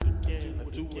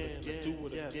Hey,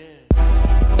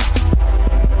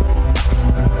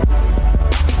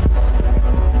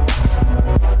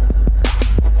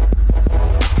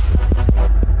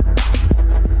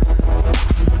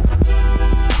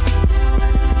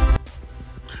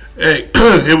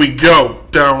 here we go.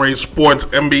 Downrange Sports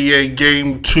NBA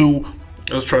Game 2.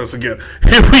 Let's try this again.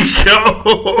 Here we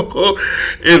go.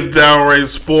 It's Downrange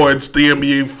Sports, the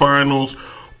NBA Finals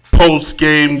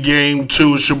post-game Game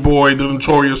 2. It's your boy, the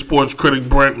notorious sports critic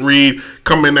Brent Reed,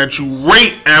 coming at you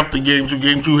right after Game 2.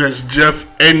 Game 2 has just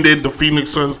ended. The Phoenix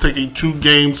Suns take a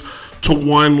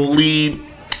 2-1 lead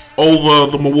over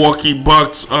the Milwaukee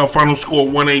Bucks. Final score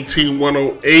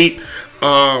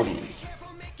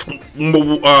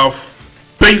 118-108.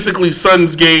 Basically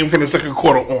Suns game from the second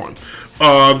quarter on.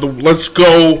 Let's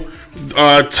go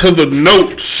to the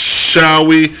notes, shall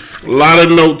we? A lot of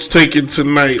notes taken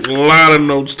tonight.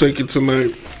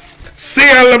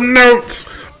 See all them notes.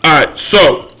 Alright,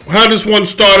 so how this one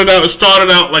started out? It started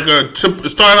out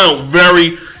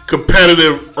very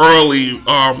competitive early.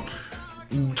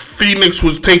 Phoenix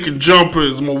was taking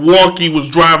jumpers. Milwaukee was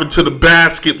driving to the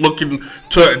basket, looking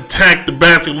to attack the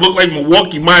basket. It looked like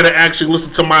Milwaukee might have actually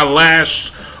listened to my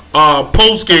last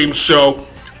post-game show,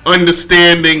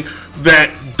 understanding that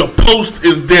the post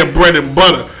is their bread and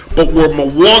butter. But where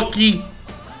Milwaukee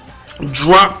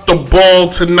dropped the ball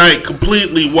tonight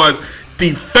completely was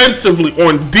defensively.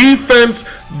 On defense,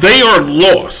 they are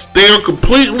lost. They are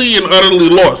completely and utterly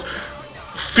lost.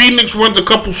 Phoenix runs a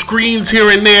couple screens here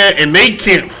and there, and they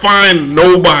can't find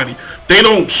nobody. They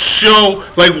don't show,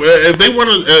 like,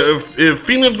 if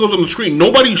Phoenix goes on the screen,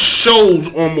 nobody shows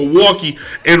on Milwaukee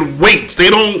and waits. They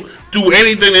don't do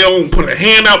anything. They don't put a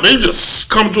hand out. They just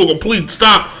come to a complete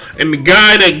stop, and the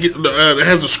guy that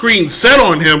has the screen set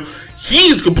on him,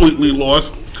 he's completely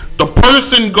lost. The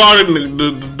person guarding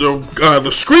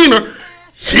the screener,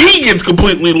 he gets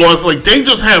completely lost. Like, they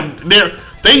just have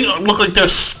they look like they're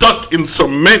stuck in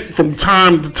cement from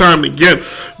time to time again.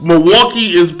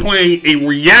 Milwaukee is playing a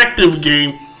reactive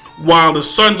game while the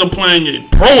Suns are playing a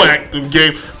proactive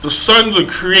game. The Suns are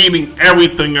creating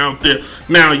everything out there.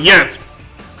 Now, yes,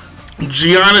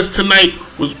 Giannis tonight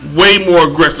was way more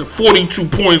aggressive. 42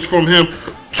 points from him,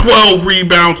 12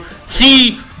 rebounds.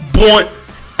 He bought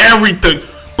everything.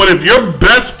 But if your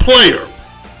best player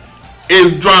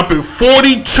is dropping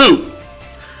 42,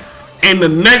 and the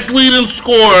next leading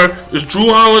scorer is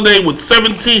Jrue Holiday with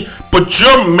 17. But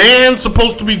your man's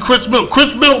supposed to be Chris Middleton.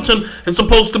 Chris Middleton is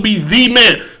supposed to be the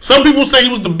man. Some people say he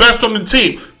was the best on the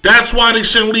team. That's why they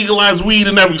shouldn't legalize weed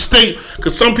in every state.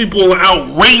 Because some people are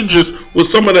outrageous with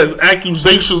some of the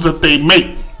accusations that they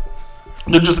make.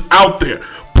 They're just out there.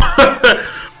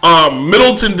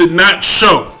 Middleton did not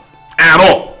show at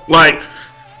all. Like,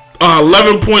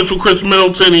 11 points for Chris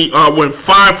Middleton. He went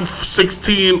 5 for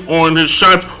 16 on his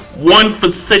shots. 1 for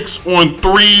 6 on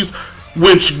threes,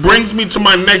 which brings me to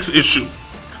my next issue.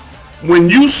 When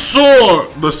you saw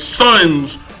the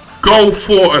Suns go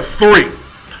for a 3,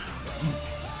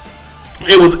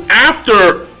 it was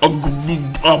after a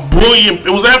brilliant, it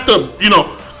was after, a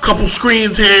couple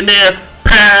screens here and there,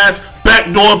 pass,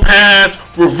 backdoor pass,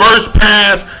 reverse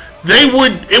pass.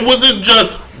 It wasn't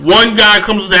just one guy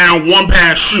comes down, one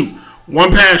pass, shoot.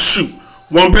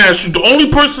 The only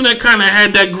person that kind of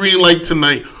had that green light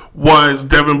tonight was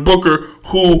Devin Booker,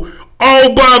 who,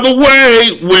 oh, by the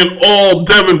way, went all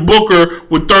Devin Booker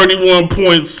with 31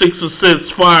 points, 6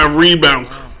 assists, 5 rebounds.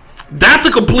 That's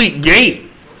a complete game.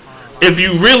 If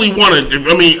you really want to,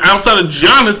 outside of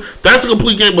Giannis, that's a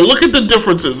complete game. But look at the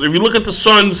differences. If you look at the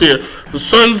Suns here, the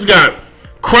Suns got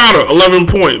Crowder, 11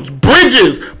 points.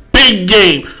 Bridges, big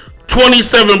game,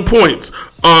 27 points.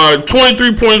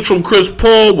 23 points from Chris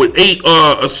Paul with 8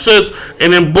 assists,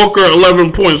 and then Booker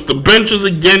 11 points. The benches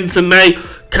again tonight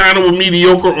kind of were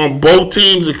mediocre on both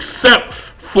teams except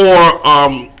for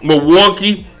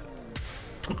Milwaukee.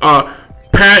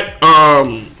 Pat, how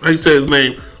you say his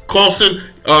name? Carlson.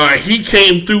 He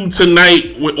came through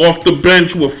tonight off the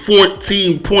bench with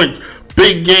 14 points.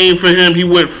 Big game for him. He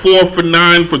went 4 for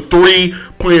 9 for 3,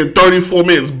 playing 34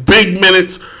 minutes. Big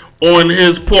minutes on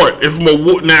his part.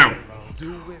 Now,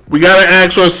 we got to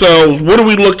ask ourselves, what are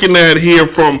we looking at here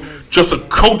from just a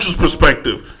coach's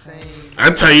perspective?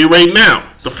 I tell you right now,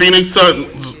 the Phoenix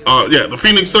Suns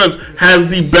has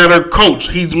the better coach.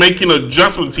 He's making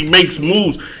adjustments. He makes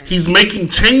moves. He's making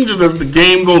changes as the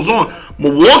game goes on.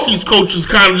 Milwaukee's coach is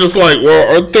kind of just like,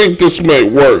 well, I think this may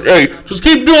work. Hey, just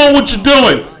keep doing what you're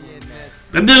doing.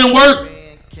 That didn't work.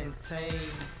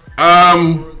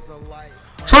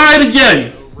 Try it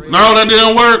again. No, that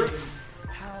didn't work.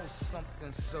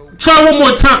 Try one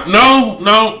more time. No.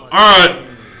 All right.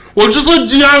 Or just let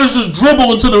Giannis just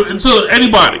dribble into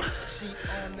anybody.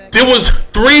 There was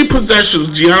 3 possessions.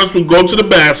 Giannis would go to the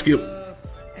basket,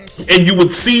 and you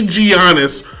would see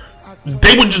Giannis.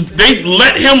 They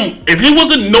let him. If he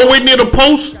wasn't nowhere near the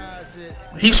post,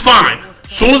 he's fine.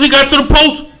 As soon as he got to the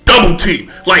post, double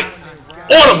team, like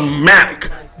automatic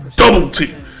double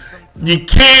team. You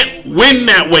can't win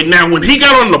that way. Now, when he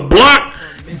got on the block,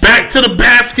 back to the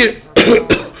basket,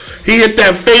 he hit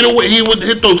that fadeaway. He would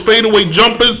hit those fadeaway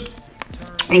jumpers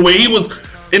where he was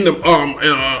in the on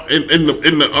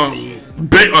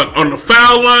the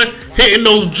foul line, hitting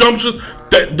those jump shots.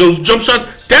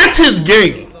 That's his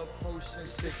game.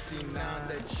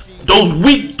 Those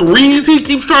weak threes he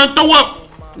keeps trying to throw up,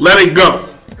 let it go.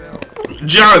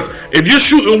 Giannis, if you're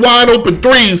shooting wide open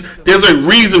threes, there's a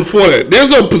reason for that.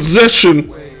 There's a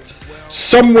possession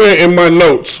somewhere in my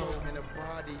notes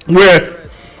where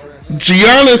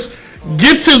Giannis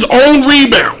gets his own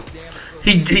rebound.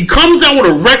 He comes out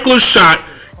with a reckless shot,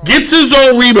 gets his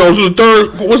own rebound. Was it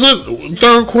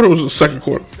third quarter or was it the second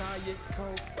quarter?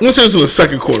 Let's say it's in the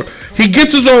second quarter. He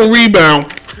gets his own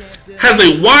rebound, has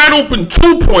a wide open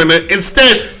 2-pointer,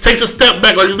 instead takes a step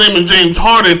back like his name is James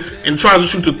Harden and tries to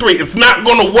shoot the 3. It's not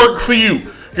going to work for you.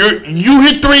 You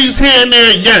hit threes here and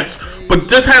there, yes, but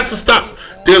this has to stop.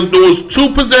 There was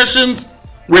 2 possessions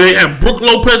where they had Brook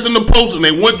Lopez in the post and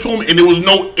they went to him and there was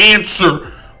no answer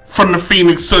from the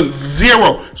Phoenix Suns.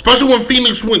 0. Especially when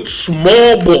Phoenix went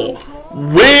small ball.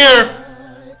 Where's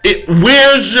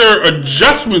your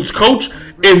adjustments, coach?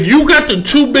 If you got the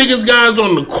 2 biggest guys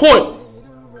on the court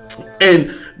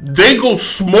and they go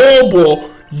small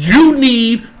ball, you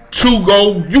need to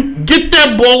go, you get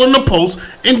that ball in the post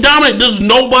and dominate. There's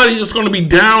nobody that's going to be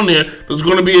down there that's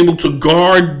going to be able to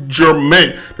guard your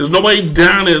men. There's nobody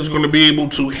down there that's going to be able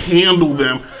to handle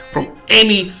them from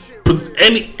any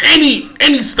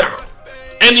style.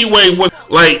 Anyway,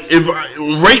 like if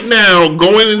right now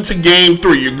going into game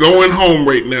 3, you're going home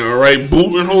right now, all right?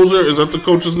 Budenholzer, is that the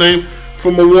coach's name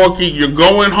from Milwaukee? You're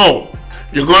going home.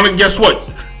 You're gonna, guess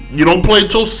what? You don't play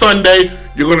till Sunday.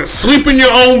 You're gonna sleep in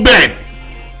your own bed.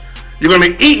 You're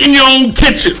gonna eat in your own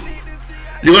kitchen.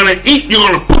 You're gonna eat. You're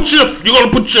gonna put your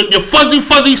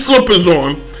fuzzy slippers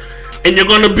on, and you're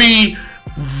gonna be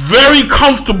very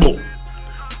comfortable.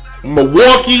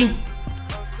 Milwaukee,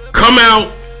 come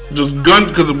out, just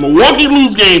guns, because if Milwaukee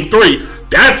lose game 3,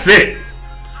 that's it.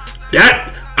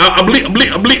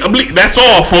 That's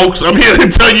all, folks. I'm here to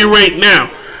tell you right now.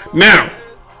 Now,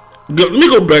 let me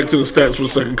go back to the stats for a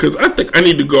second, because I think I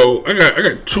need to go. I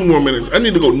got 2 more minutes. I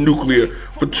need to go nuclear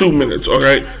for 2 minutes. All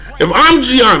right. If I'm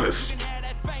Giannis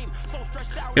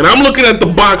and I'm looking at the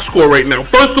box score right now,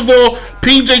 first of all,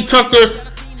 PJ Tucker,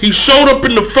 he showed up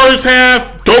in the first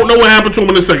half. Don't know what happened to him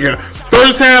in the second half.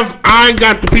 First half, I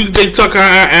got the PJ Tucker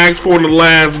I asked for in the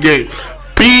last game.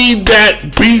 Be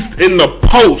that beast in the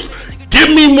post. Give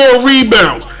me more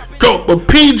rebounds. Go, but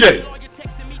PJ,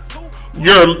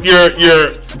 your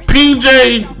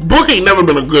PJ Brook ain't never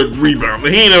been a good rebounder.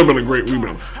 He ain't never been a great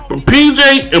rebounder. But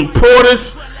PJ and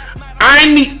Portis,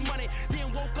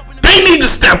 they need to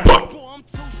step up.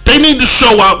 They need to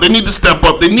show out. They need to step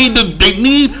up. They need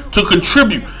to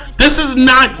contribute. This is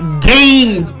not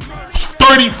game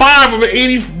 35 of an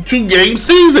 82 game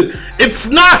season. It's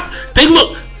not.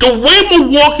 The way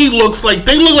Milwaukee looks like,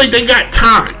 they look like they got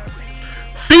time.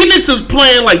 Phoenix is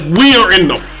playing like we are in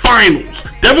the finals.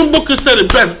 Devin Booker said it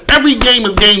best. Every game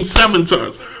is game 7 to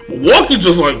us. Milwaukee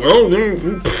just like, well,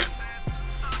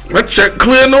 my check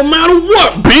clear no matter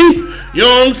what, B. You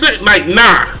know what I'm saying? Like,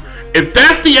 nah. If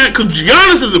that's the act, because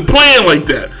Giannis isn't playing like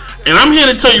that. And I'm here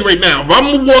to tell you right now, if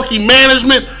I'm Milwaukee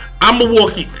management, I'm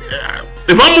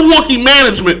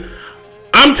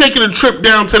taking a trip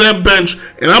down to that bench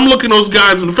and I'm looking those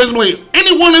guys in the face. Like,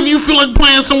 any one of you feel like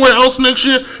playing somewhere else next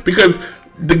year? Because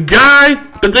the guy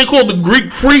that they call the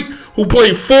Greek Freak, who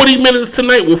played 40 minutes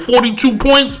tonight with 42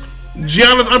 points,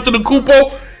 Giannis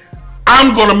Antetokounmpo,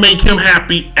 I'm going to make him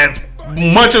happy as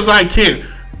much as I can.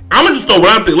 I'm going to just throw it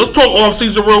out there. Let's talk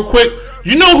offseason real quick.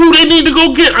 You know who they need to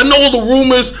go get? I know all the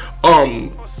rumors.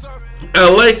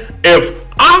 LA. If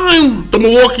I'm the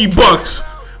Milwaukee Bucks,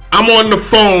 I'm on the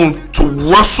phone to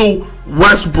Russell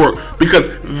Westbrook, because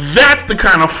that's the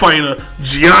kind of fighter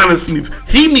Giannis needs.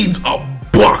 He needs a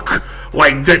buck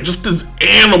like that, just this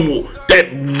animal,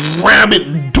 that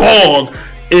rabid dog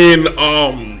in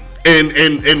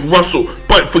Russell.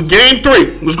 But for game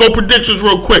 3, let's go predictions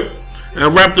real quick and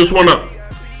I'll wrap this one up.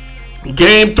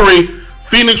 Game 3,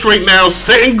 Phoenix right now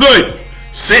sitting good,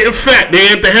 sitting fat.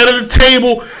 They at the head of the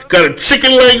table, got a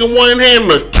chicken leg in one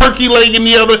hand and a turkey leg in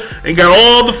the other, and got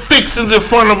all the fixings in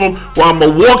front of them, while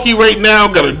Milwaukee right now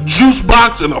got a juice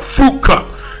box and a fruit cup.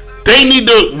 They need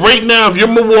to, right now, if you're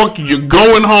Milwaukee, you're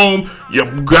going home, you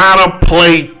gotta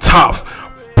play tough.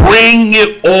 Bring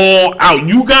it all out.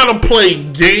 You gotta play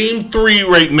game 3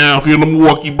 right now if you're the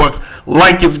Milwaukee Bucks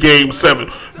like it's game 7.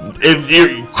 If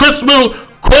you're Chris Middleton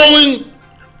calling,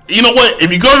 you know what?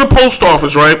 If you go to the post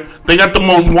office, right, they got the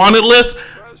most wanted list.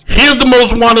 Here's the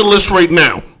most wanted list right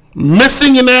now.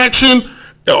 Missing in action.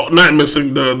 Oh, not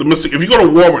missing, the missing. If you go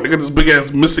to Walmart, they got this big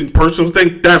ass missing persons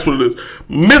thing. That's what it is.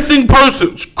 Missing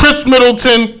persons. Chris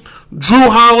Middleton, Drew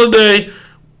Holiday,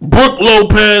 Brooke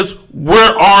Lopez.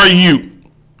 Where are you?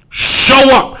 Show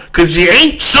up, because you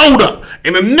ain't showed up.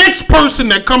 And the next person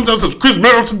that comes out and says Chris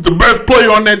Middleton's the best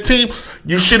player on that team,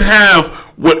 you should have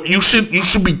what you should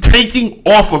be taking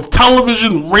off of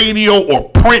television, radio, or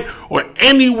print, or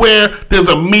anywhere there's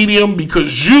a medium,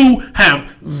 because you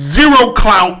have zero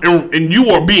clout and you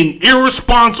are being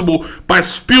irresponsible by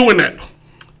spewing that.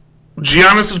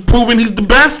 Giannis is proving he's the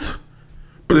best,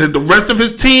 but the rest of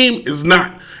his team is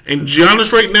not. And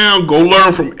Giannis right now, go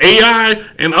learn from AI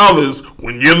and others.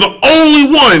 When you're the only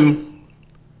one,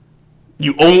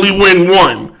 you only win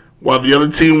 1, while the other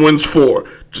team wins 4.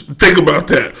 Just think about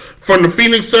that. From the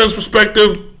Phoenix Suns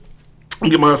perspective, I'll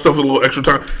give myself a little extra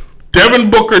time. Devin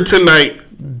Booker tonight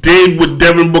did what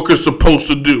Devin Booker's supposed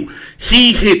to do.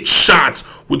 He hit shots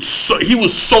he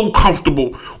was so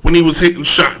comfortable when he was hitting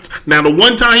shots. Now, the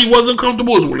one time he wasn't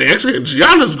comfortable is when they actually had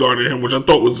Giannis guarding him, which I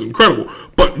thought was incredible.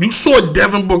 But you saw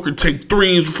Devin Booker take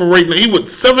threes for right now. He went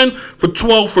 7 for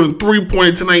 12 for the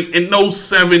 3-pointer tonight, and those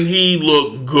 7, he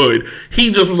looked good.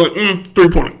 He just was like,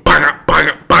 3-pointer, bang out.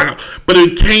 But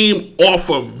it came off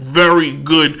a very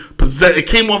good possession. It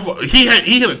came off. He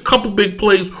had a couple big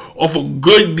plays off of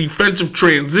good defensive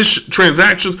transitions.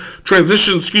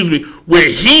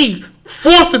 Where he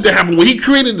forced it to happen, where he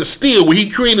created the steal, where he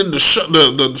created the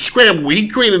scramble, where he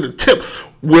created the tip.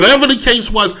 Whatever the case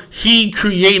was, he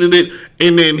created it,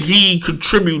 and then he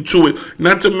contributed to it.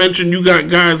 Not to mention, you got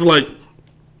guys like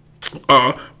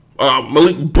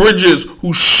Malik Bridges,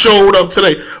 who showed up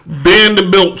today.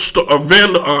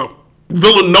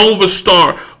 Villanova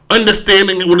star,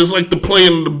 understanding what it's like to play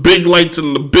in the big lights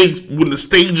and when the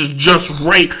stage is just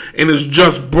right and it's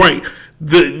just bright.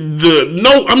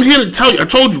 I'm here to tell you. I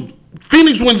told you,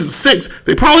 Phoenix wins in 6.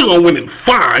 They probably gonna win in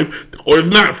 5, or if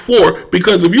not 4,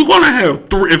 because if you're gonna have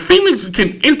 3, if Phoenix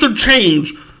can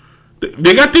interchange,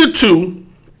 they got their 2,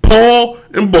 Paul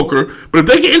and Booker, but if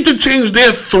they can interchange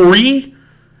their 3,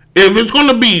 if it's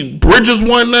gonna be Bridges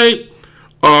one night,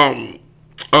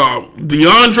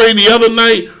 DeAndre the other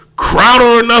night,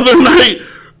 Crowder another night,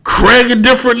 Craig a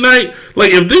different night,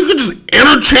 like if they could just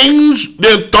interchange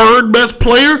their 3rd best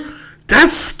player,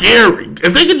 that's scary.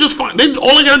 If they could just all they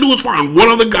gotta do is find one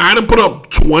other guy to put up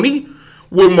 20,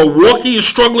 where Milwaukee is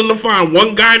struggling to find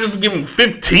one guy just to give him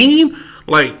 15.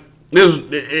 Like, there's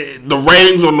the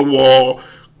ratings on the wall.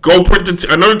 Go print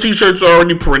another t-shirt's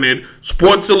already printed.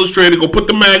 Sports Illustrated, go put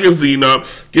the magazine up.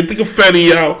 Get the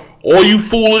confetti out. All you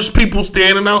foolish people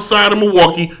standing outside of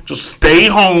Milwaukee, just stay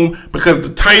home, because the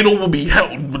title will be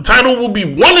held. The title will be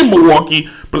won in Milwaukee,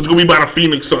 but it's gonna be by the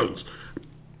Phoenix Suns.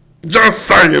 Just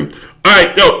saying. All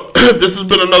right, this has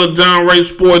been another Downright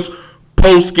Sports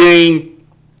post-game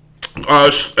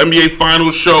NBA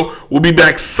Finals show. We'll be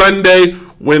back Sunday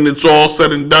when it's all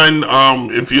said and done.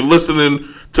 If you're listening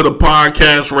to the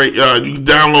podcast, right, you can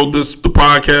download the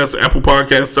podcast, Apple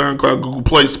Podcasts, SoundCloud, Google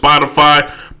Play, Spotify.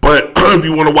 But if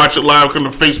you want to watch it live, come to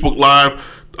Facebook Live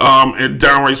and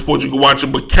Downright Sports. You can watch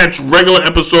it, but catch regular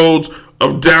episodes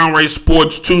of Downright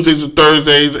Sports Tuesdays and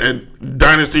Thursdays at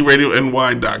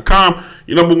DynastyRadioNY.com,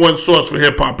 your number one source for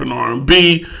hip hop and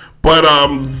R&B. But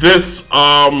this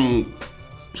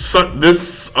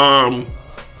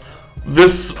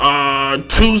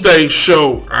Tuesday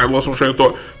show, I lost my train of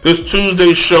thought. This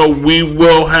Tuesday show, we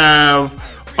will have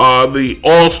the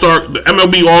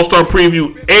MLB All-Star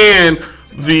preview and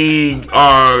the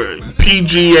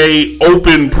PGA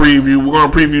Open preview. We're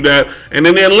going to preview that. And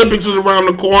then the Olympics is around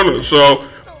the corner. So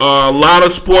a lot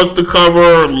of sports to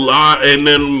cover, and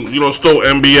then, still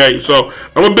NBA. So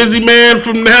I'm a busy man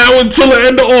from now until the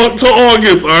end of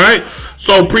August, all right?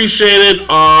 So appreciate it.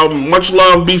 Much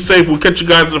love. Be safe. We'll catch you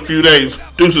guys in a few days.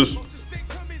 Deuces.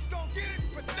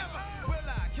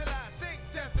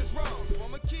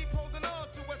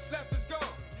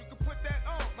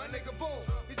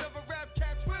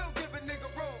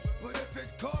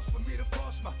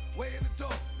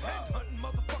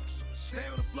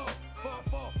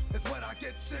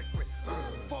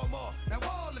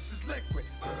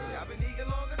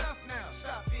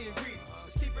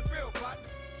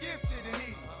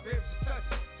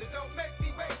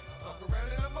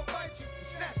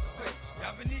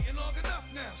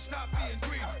 Stop being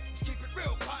greedy.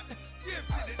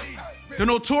 the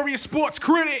notorious sports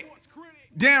critic,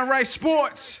 Downright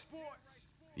Sports.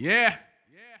 Yeah.